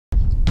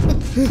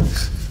അവന്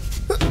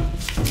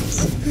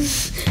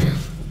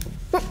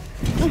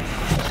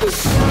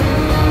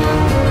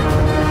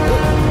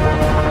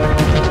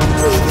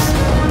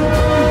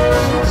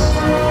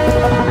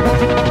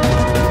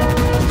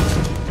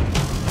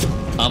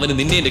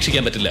നിന്നെ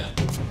രക്ഷിക്കാൻ പറ്റില്ല.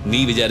 നീ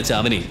വിചാരിച്ച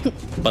അവനെ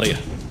പറയാ.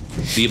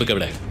 ദീപക്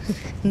എവിടെ?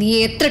 നീ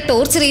എത്ര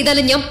ടോർച്ചർ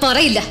ചെയ്താലും ഞാൻ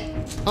പറയില്ല.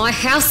 I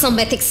have some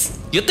ethics.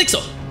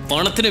 എത്തിക്സോ?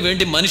 പണത്തിന്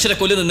വേണ്ടി മനുഷ്യരെ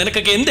കൊല്ലുന്ന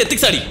നിനക്കൊക്കെ എന്ത്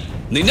എത്തിക്സ് ആടി?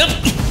 നിന്നെ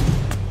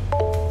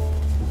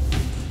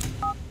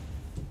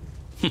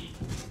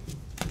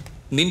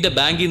നിന്റെ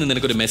ബാങ്കിൽ നിന്ന്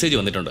നിനക്കൊരു മെസ്സേജ്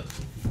വന്നിട്ടുണ്ട്.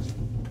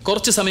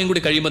 കുറച്ച് സമയം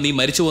കൂടി കഴിയുമ്പോൾ നീ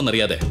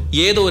മരിച്ചുവോന്നറിയാതെ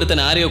ഏതോ ഒരുത്തൻ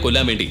ആരെയോ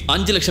കൊല്ലാൻ വേണ്ടി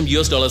 $5 ലക്ഷം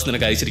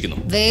നിനക്ക് അയച്ചിരിക്കുന്നു.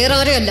 വേറെ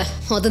ആരെയല്ല,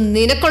 അത്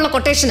നിനക്കുള്ള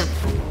കൊട്ടേഷനാ.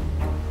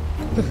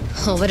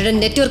 അവരുടെ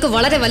നെറ്റ്വർക്ക്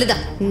വളരെ വലുതാ.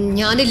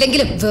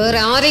 ഞാനില്ലെങ്കിലും വേറെ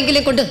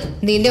ആരെങ്കിലും കൊണ്ട്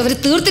നിന്നെ അവർ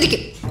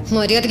തീർത്തിരിക്കും.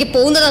 മര്യാദയ്ക്ക്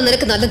പോകുന്നതാ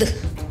നിനക്ക് നല്ലത്.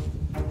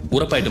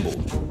 ഉറപ്പായിട്ടും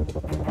പോകും.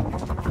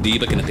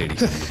 ദീപകിനെ തേടി.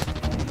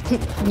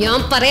 ഞാൻ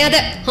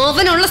പറയാതെ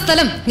അവനുള്ള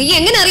സ്ഥലം നീ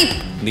എങ്ങനെ അറിയും?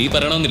 നീ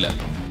പറയണമെന്നില്ല.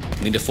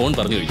 നിന്റെ ഫോൺ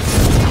പറഞ്ഞു കഴിഞ്ഞു.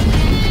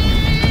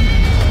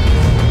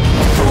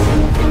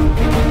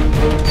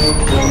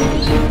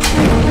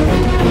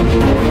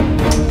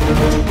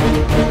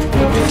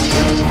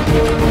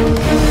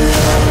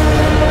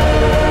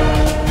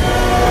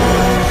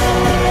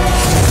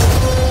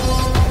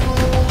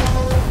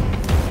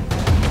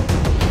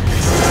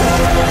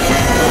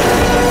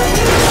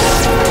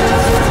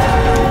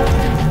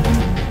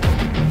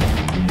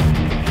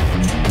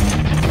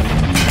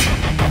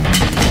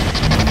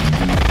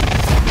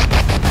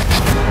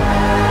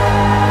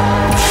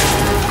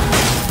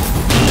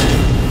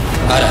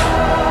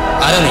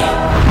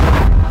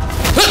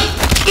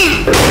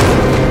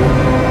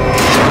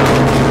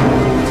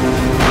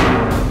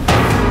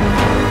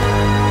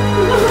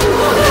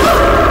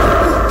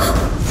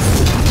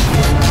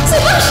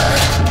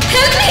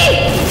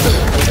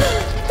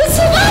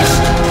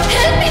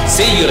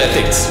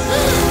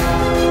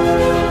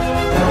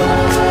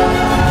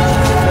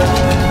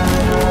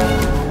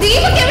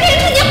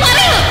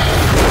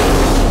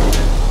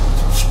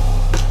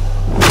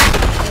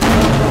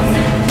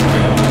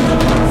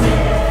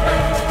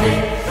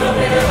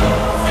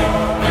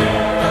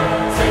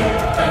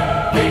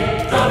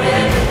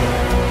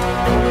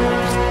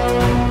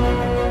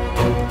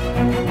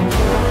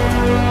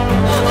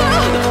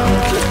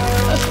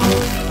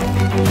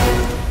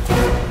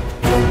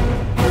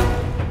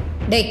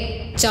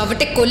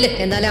 ചവിട്ടെ കൊല്ല്.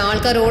 എന്നാലും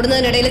ആൾക്കാർ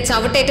ഓടുന്നതിനിടയിൽ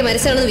ചവിട്ടേറ്റ്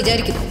മരിച്ചാണെന്ന്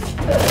വിചാരിക്കും.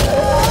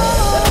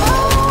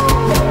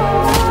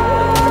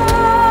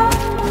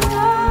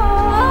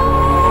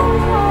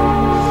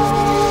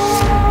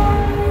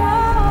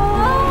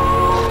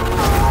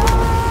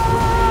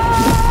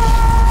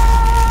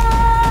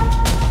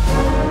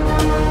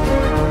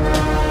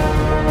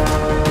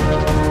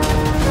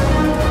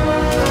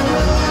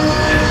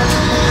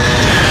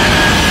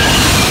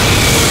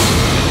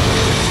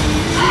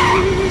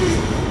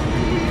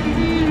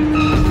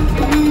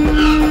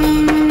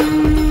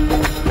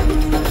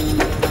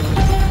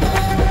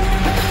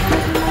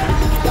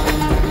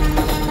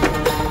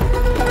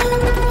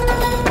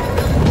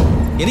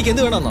 എനിക്ക്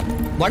എന്ത് വേണമെന്നോ?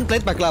 1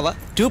 പ്ലേറ്റ് ബക്ലാവ,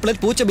 2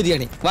 പ്ലേറ്റ് പൂച്ച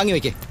ബിരിയാണി വാങ്ങി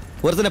വെക്കേ.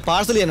 ഒരുത്തന്നെ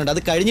പാഴ്സൽ ചെയ്യാനുണ്ട്,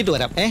 അത് കഴിഞ്ഞിട്ട്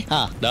വരാം.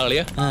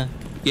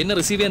 എന്നെ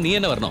റിസീവ് ചെയ്യാൻ നീ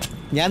എന്നെ വരണോ?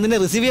 ഞാൻ നിന്നെ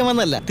റിസീവ് ചെയ്യാൻ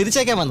വന്നല്ല,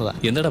 തിരിച്ചയക്കാൻ വന്നതാ.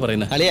 എന്താ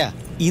പറയുന്നത്? അളിയാ,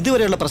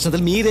 ഇതുവരെയുള്ള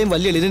പ്രശ്നത്തിൽ മീരയും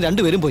വലിയ എളിനും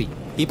രണ്ടുപേരും പോയി.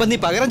 ഇപ്പൊ നീ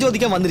പകരം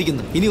ചോദിക്കാൻ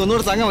വന്നിരിക്കുന്നു. ഇനി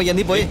ഒന്നുകൂടെ താങ്ങാൻ വയ്യ,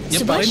 നീ പോയി.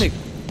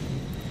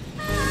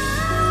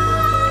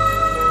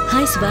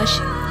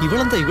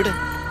 ഇവളെന്താ ഇവിടെ?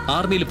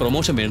 ആർമിയിൽ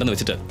പ്രൊമോഷൻ വേണ്ടെന്ന്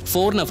വെച്ചിട്ട്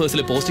ഫോറിൻ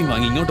അഫയേഴ്സിലെ പോസ്റ്റിംഗ്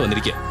വാങ്ങി ഇങ്ങോട്ട്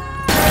വന്നിരിക്കുക.